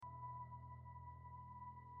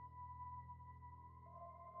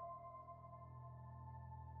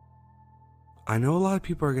I know a lot of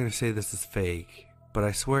people are going to say this is fake, but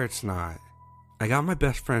I swear it's not. I got my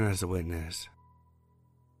best friend as a witness.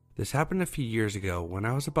 This happened a few years ago when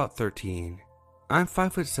I was about 13. I'm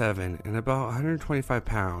 5'7" and about 125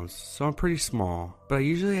 pounds, so I'm pretty small, but I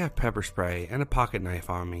usually have pepper spray and a pocket knife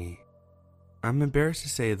on me. I'm embarrassed to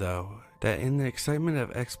say though, that in the excitement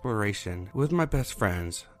of exploration with my best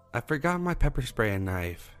friends, I forgot my pepper spray and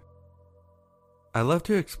knife. I love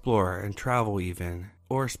to explore and travel even,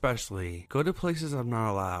 or especially go to places I'm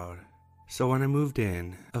not allowed. So when I moved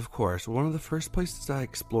in, of course, one of the first places I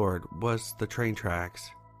explored was the train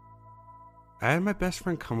tracks. I had my best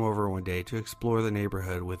friend come over one day to explore the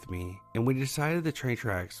neighborhood with me, and we decided the train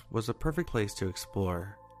tracks was a perfect place to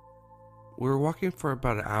explore. We were walking for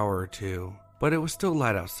about an hour or two, but it was still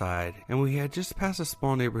light outside, and we had just passed a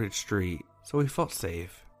small neighborhood street, so we felt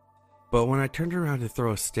safe. But when I turned around to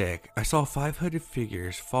throw a stick, I saw 5 hooded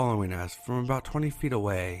figures following us from about 20 feet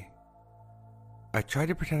away. I tried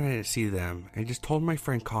to pretend I didn't see them and just told my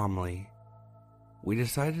friend calmly. We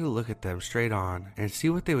decided to look at them straight on and see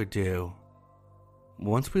what they would do.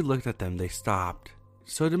 Once we looked at them, they stopped.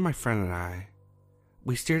 So did my friend and I.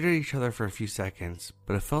 We stared at each other for a few seconds,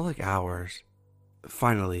 but it felt like hours.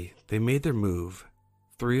 Finally, they made their move.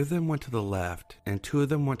 3 of them went to the left and 2 of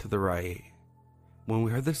them went to the right. When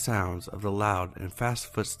we heard the sounds of the loud and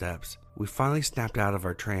fast footsteps, we finally snapped out of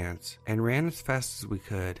our trance and ran as fast as we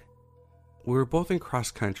could. We were both in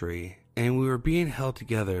cross country, and we were being held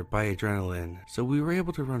together by adrenaline, so we were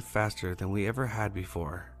able to run faster than we ever had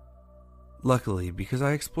before. Luckily, because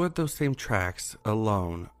I explored those same tracks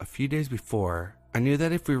alone a few days before, I knew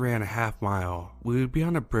that if we ran a half mile, we would be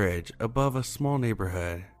on a bridge above a small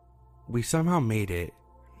neighborhood. We somehow made it.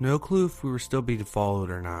 No clue if we were still being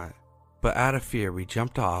followed or not. But out of fear, we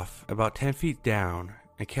jumped off about 10 feet down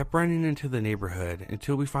and kept running into the neighborhood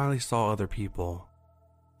until we finally saw other people.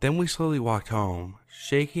 Then we slowly walked home,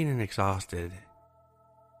 shaking and exhausted.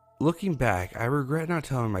 Looking back, I regret not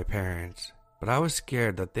telling my parents, but I was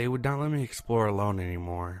scared that they would not let me explore alone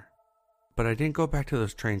anymore. But I didn't go back to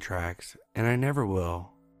those train tracks, and I never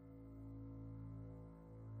will.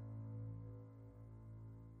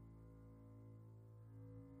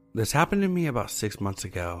 This happened to me about 6 months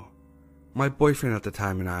ago. My boyfriend at the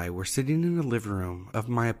time and I were sitting in the living room of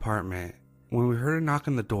my apartment when we heard a knock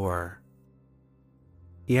on the door.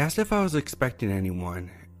 He asked if I was expecting anyone,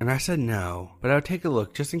 and I said no, but I would take a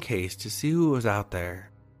look just in case to see who was out there.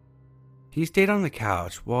 He stayed on the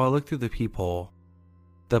couch while I looked through the peephole.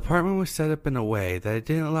 The apartment was set up in a way that it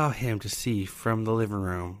didn't allow him to see from the living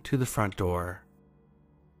room to the front door.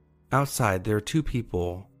 Outside there were 2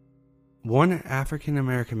 people. One African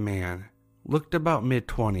American man, looked about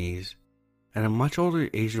mid-20s, and a much older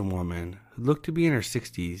Asian woman who looked to be in her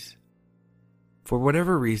 60s. For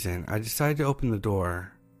whatever reason, I decided to open the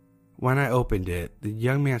door. When I opened it, the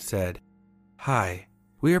young man said, "Hi,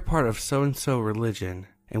 we are part of so-and-so religion,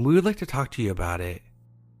 and we would like to talk to you about it."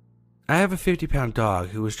 I have a 50-pound dog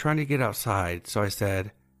who was trying to get outside, so I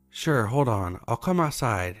said, "Sure, hold on, I'll come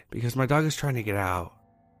outside because my dog is trying to get out."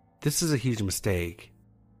 This is a huge mistake.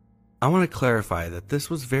 I want to clarify that this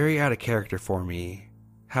was very out of character for me.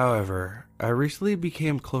 However, I recently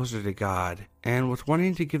became closer to God and was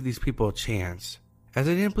wanting to give these people a chance, as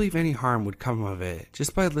I didn't believe any harm would come of it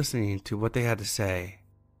just by listening to what they had to say.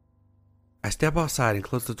 I stepped outside and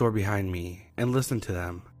closed the door behind me and listened to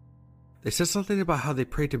them. They said something about how they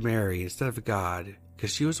prayed to Mary instead of God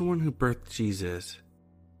because she was the one who birthed Jesus.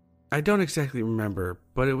 I don't exactly remember,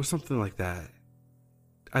 but it was something like that.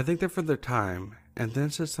 I thanked them for their time and then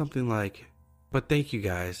said something like, "But thank you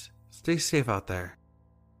guys, stay safe out there."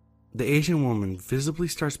 The Asian woman visibly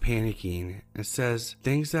starts panicking and says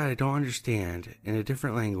things that I don't understand in a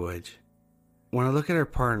different language. When I look at her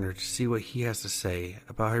partner to see what he has to say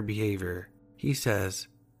about her behavior, he says,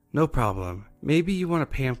 "No problem, maybe you want a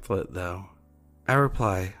pamphlet though." I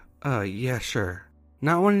reply, yeah, sure.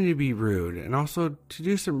 Not wanting to be rude and also to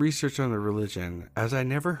do some research on the religion as I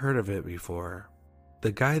never heard of it before.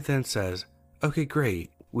 The guy then says, "Okay,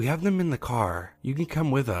 great, we have them in the car, you can come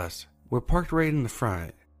with us, we're parked right in the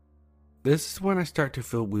front." This is when I start to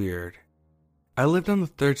feel weird. I lived on the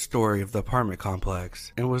 3rd story of the apartment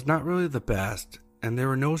complex and was not really the best, and there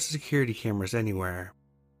were no security cameras anywhere.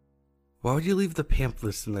 Why would you leave the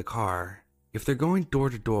pamphlets in the car? If they're going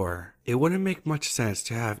door to door, it wouldn't make much sense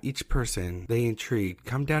to have each person they intrigued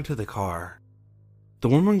come down to the car. The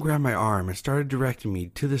woman grabbed my arm and started directing me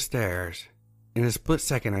to the stairs. In a split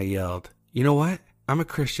second I yelled, "You know what? I'm a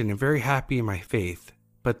Christian and very happy in my faith,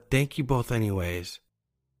 but thank you both anyways."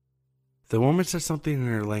 The woman said something in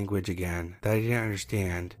her language again that I didn't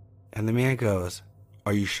understand, and the man goes,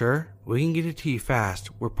 "Are you sure? We can get it to you fast,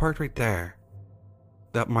 we're parked right there."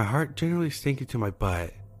 that my heart generally sank into my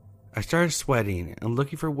butt. I started sweating and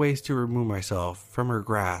looking for ways to remove myself from her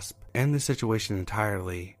grasp and the situation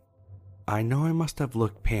entirely. I know I must have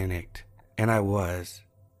looked panicked, and I was.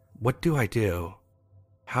 What do I do?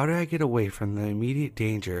 How do I get away from the immediate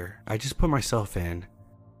danger I just put myself in?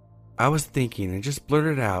 I was thinking and just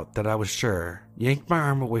blurted out that I was sure, yanked my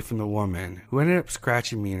arm away from the woman, who ended up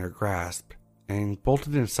scratching me in her grasp, and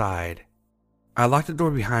bolted inside. I locked the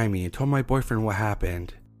door behind me and told my boyfriend what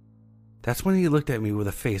happened. That's when he looked at me with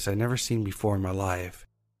a face I'd never seen before in my life.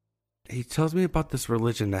 He tells me about this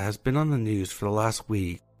religion that has been on the news for the last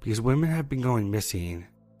week because women have been going missing,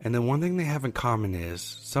 and the one thing they have in common is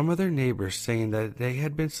some of their neighbors saying that they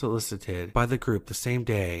had been solicited by the group the same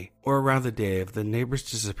day or around the day of the neighbor's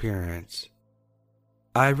disappearance.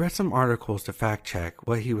 I read some articles to fact check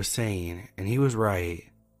what he was saying, and he was right.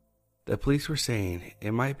 The police were saying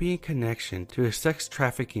it might be in connection to a sex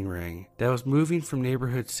trafficking ring that was moving from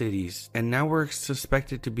neighborhood cities and now were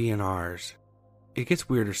suspected to be in ours. It gets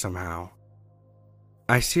weirder somehow.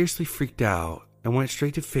 I seriously freaked out and went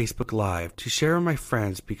straight to Facebook Live to share with my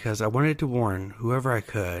friends because I wanted to warn whoever I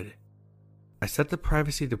could. I set the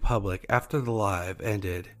privacy to public after the live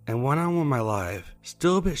ended and went on with my live,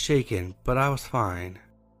 still a bit shaken, but I was fine.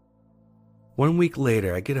 1 week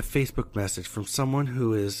later, I get a Facebook message from someone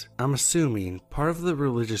who is, I'm assuming, part of the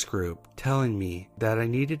religious group, telling me that I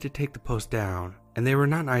needed to take the post down, and they were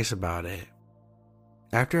not nice about it.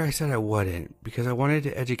 After I said I wouldn't, because I wanted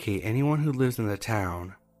to educate anyone who lives in the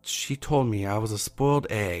town, she told me I was a spoiled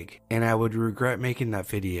egg and I would regret making that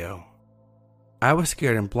video. I was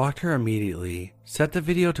scared and blocked her immediately, set the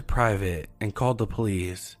video to private, and called the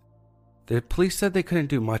police. The police said they couldn't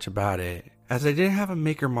do much about it, as I didn't have a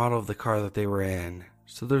make or model of the car that they were in,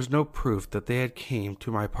 so there's no proof that they had came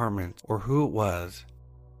to my apartment or who it was.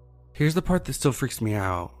 Here's the part that still freaks me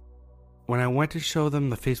out. When I went to show them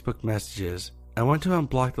the Facebook messages, I went to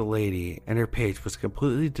unblock the lady and her page was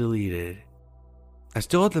completely deleted. I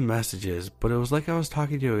still had the messages, but it was like I was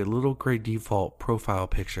talking to a little gray default profile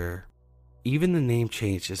picture. Even the name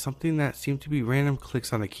change is something that seemed to be random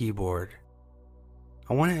clicks on a keyboard.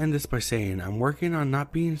 I want to end this by saying I'm working on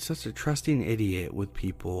not being such a trusting idiot with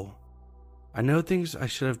people. I know things I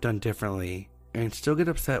should have done differently and still get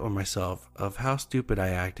upset with myself of how stupid I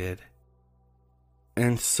acted.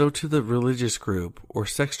 And so to the religious group or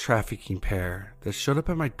sex trafficking pair that showed up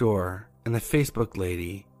at my door and the Facebook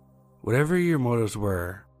lady, whatever your motives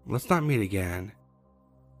were, let's not meet again.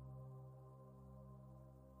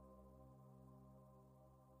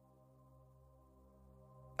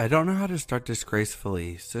 I don't know how to start this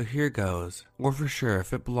gracefully, so here goes, or for sure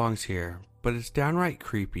if it belongs here, but it's downright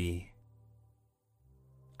creepy.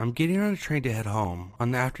 I'm getting on a train to head home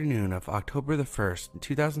on the afternoon of October the 1st,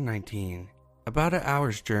 2019, about an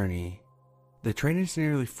hour's journey. The train is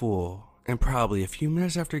nearly full, and probably a few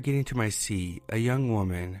minutes after getting to my seat, a young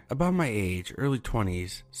woman, about my age, early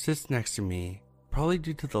 20s, sits next to me, probably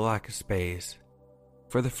due to the lack of space.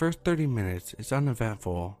 For the first 30 minutes, it's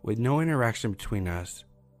uneventful, with no interaction between us.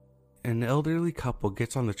 An elderly couple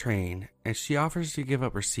gets on the train, and she offers to give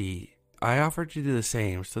up her seat. I offer to do the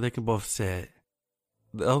same so they can both sit.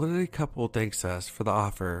 The elderly couple thanks us for the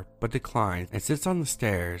offer, but declines and sits on the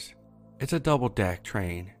stairs. It's a double-deck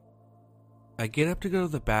train. I get up to go to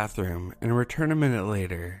the bathroom and return a minute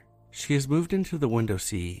later. She has moved into the window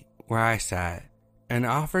seat, where I sat, and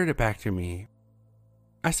offered it back to me.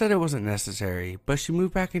 I said it wasn't necessary, but she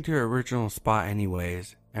moved back into her original spot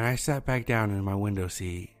anyways, and I sat back down in my window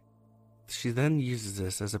seat. She then uses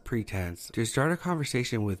this as a pretense to start a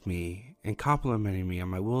conversation with me and complimenting me on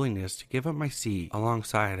my willingness to give up my seat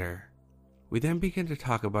alongside her. We then begin to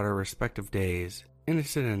talk about our respective days,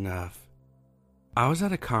 innocent enough. I was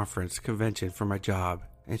at a convention for my job,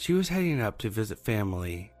 and she was heading up to visit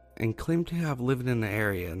family and claimed to have lived in the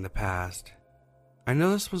area in the past. I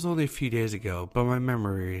know this was only a few days ago, but my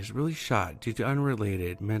memory is really shot due to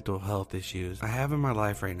unrelated mental health issues I have in my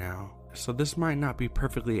life right now, so this might not be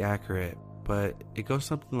perfectly accurate, but it goes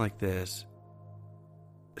something like this.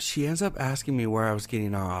 She ends up asking me where I was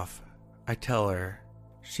getting off. I tell her.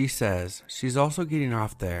 She says she's also getting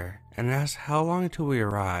off there and asks how long until we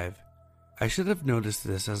arrive. I should have noticed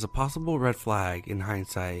this as a possible red flag in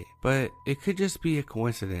hindsight, but it could just be a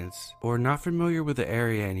coincidence or not familiar with the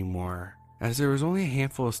area anymore, as there was only a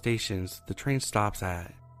handful of stations the train stops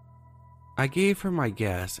at. I gave her my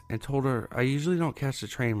guess and told her I usually don't catch the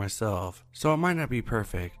train myself, so it might not be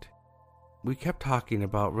perfect. We kept talking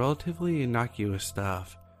about relatively innocuous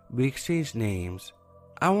stuff. We exchanged names.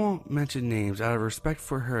 I won't mention names out of respect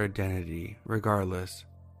for her identity, regardless.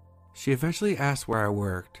 She eventually asked where I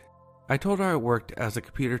worked. I told her I worked as a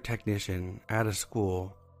computer technician at a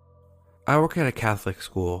school. I work at a Catholic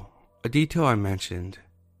school, a detail I mentioned.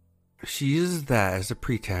 She uses that as a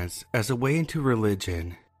pretense, as a way into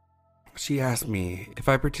religion. She asked me if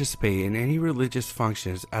I participate in any religious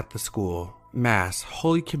functions at the school, Mass,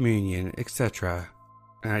 Holy Communion, etc.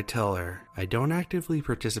 And I tell her I don't actively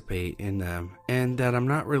participate in them and that I'm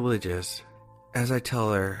not religious. As I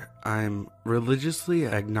tell her I'm religiously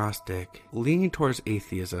agnostic, leaning towards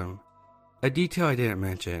atheism, a detail I didn't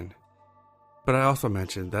mention. But I also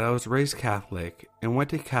mentioned that I was raised Catholic and went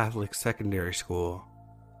to Catholic secondary school.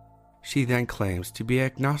 She then claims to be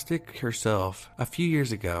agnostic herself a few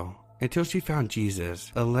years ago until she found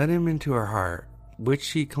Jesus and led him into her heart, which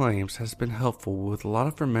she claims has been helpful with a lot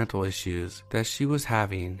of her mental issues that she was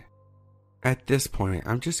having. At this point,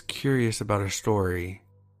 I'm just curious about her story.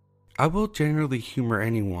 I will generally humor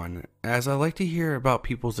anyone, as I like to hear about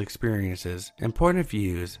people's experiences and point of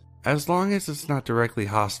views, as long as it's not directly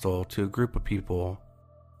hostile to a group of people.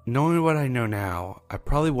 Knowing what I know now, I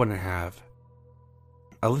probably wouldn't have.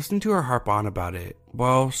 I listened to her harp on about it,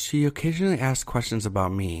 while she occasionally asked questions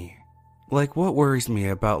about me, like what worries me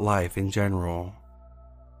about life in general.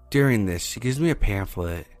 During this, she gives me a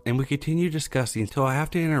pamphlet, and we continue discussing until I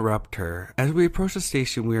have to interrupt her. As we approach the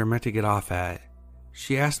station we are meant to get off at,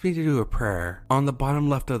 she asked me to do a prayer on the bottom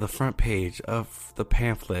left of the front page of the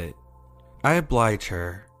pamphlet. I oblige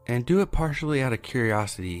her, and do it partially out of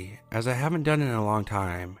curiosity, as I haven't done it in a long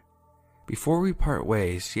time. Before we part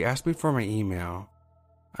ways, she asked me for my email.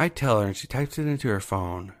 I tell her and she types it into her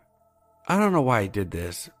phone. I don't know why I did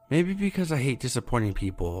this. Maybe because I hate disappointing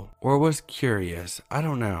people, or was curious, I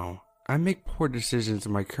don't know. I make poor decisions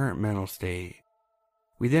in my current mental state.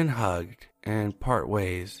 We then hugged and part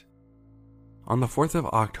ways. On the 4th of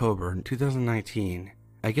October 2019,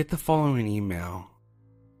 I get the following email.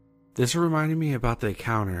 This reminded me about the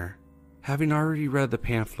encounter. Having already read the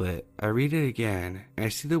pamphlet, I read it again, and I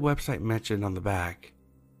see the website mentioned on the back.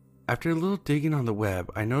 After a little digging on the web,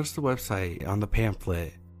 I noticed the website on the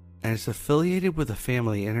pamphlet, and it's affiliated with the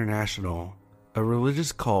Family International, a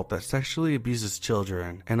religious cult that sexually abuses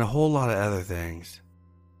children, and a whole lot of other things.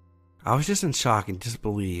 I was just in shock and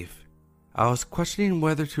disbelief. I was questioning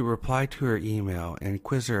whether to reply to her email and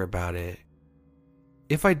quiz her about it.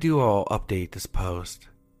 If I do, I'll update this post,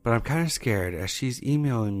 but I'm kinda scared as she's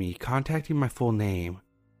emailing me contacting my full name.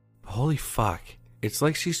 Holy fuck, it's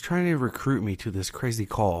like she's trying to recruit me to this crazy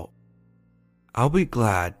cult. I'll be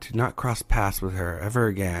glad to not cross paths with her ever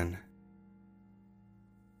again.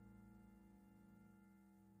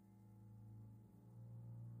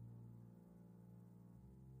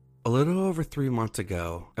 A little over 3 months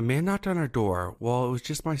ago, a man knocked on our door while it was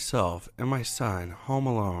just myself and my son home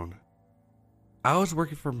alone. I was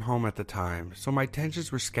working from home at the time, so my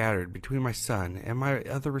attentions were scattered between my son and my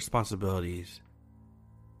other responsibilities.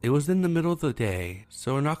 It was in the middle of the day,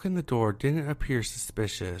 so a knock on the door didn't appear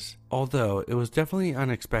suspicious, although it was definitely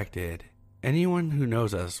unexpected. Anyone who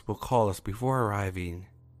knows us will call us before arriving.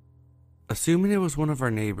 Assuming it was one of our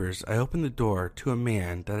neighbors, I opened the door to a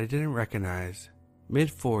man that I didn't recognize.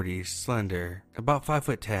 Mid-40s, slender, about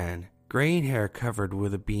 5'10", graying hair covered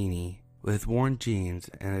with a beanie, with worn jeans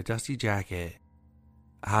and a dusty jacket.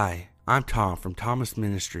 Hi, I'm Tom from Thomas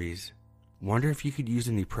Ministries. Wonder if you could use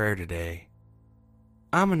any prayer today.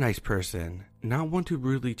 I'm a nice person, not one to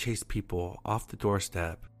rudely chase people off the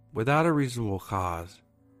doorstep without a reasonable cause.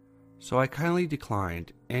 So I kindly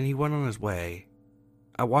declined, and he went on his way.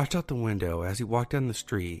 I watched out the window as he walked down the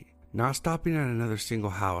street, not stopping at another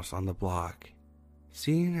single house on the block.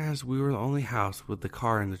 Seeing as we were the only house with the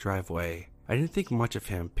car in the driveway, I didn't think much of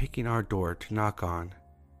him picking our door to knock on.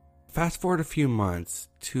 Fast forward a few months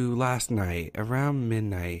to last night around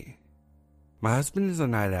midnight. My husband is a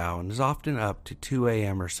night owl and is often up to 2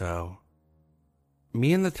 a.m. or so.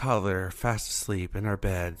 Me and the toddler are fast asleep in our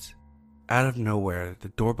beds. Out of nowhere, the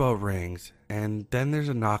doorbell rings, and then there's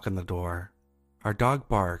a knock on the door. Our dog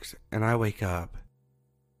barks, and I wake up.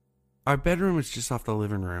 Our bedroom is just off the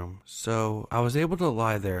living room, so I was able to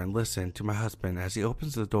lie there and listen to my husband as he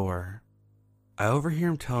opens the door. I overhear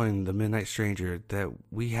him telling the midnight stranger that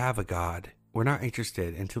we have a God, we're not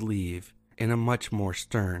interested, and to leave, in a much more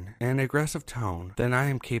stern and aggressive tone than I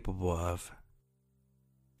am capable of.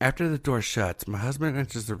 After the door shuts, my husband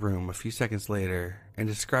enters the room a few seconds later and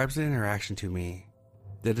describes the interaction to me.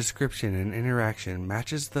 The description and interaction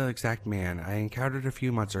matches the exact man I encountered a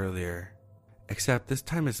few months earlier, except this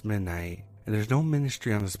time it's midnight, and there's no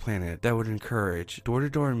ministry on this planet that would encourage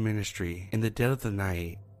door-to-door ministry in the dead of the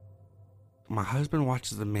night. My husband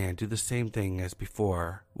watches the man do the same thing as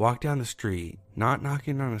before, walk down the street, not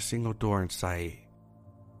knocking on a single door in sight.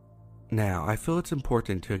 Now, I feel it's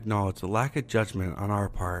important to acknowledge the lack of judgment on our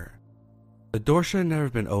part. The door should have never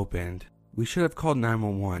been opened. We should have called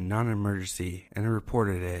 911, not an emergency, and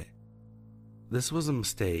reported it. This was a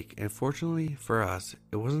mistake, and fortunately for us,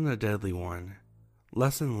 it wasn't a deadly one.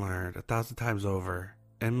 Lesson learned 1,000 times over,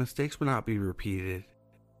 and mistakes will not be repeated.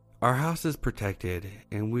 Our house is protected,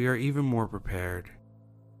 and we are even more prepared.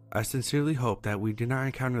 I sincerely hope that we do not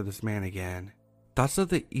encounter this man again. Thoughts of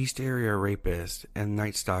the East Area Rapist and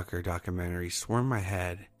Night Stalker documentary swarm my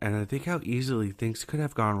head, and I think how easily things could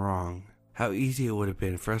have gone wrong. How easy it would have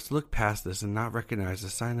been for us to look past this and not recognize the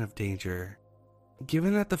sign of danger.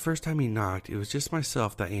 Given that the first time he knocked, it was just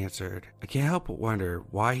myself that answered, I can't help but wonder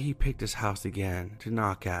why he picked his house again to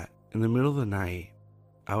knock at in the middle of the night.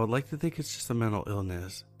 I would like to think it's just a mental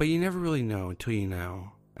illness, but you never really know until you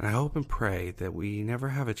know, and I hope and pray that we never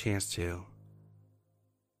have a chance to.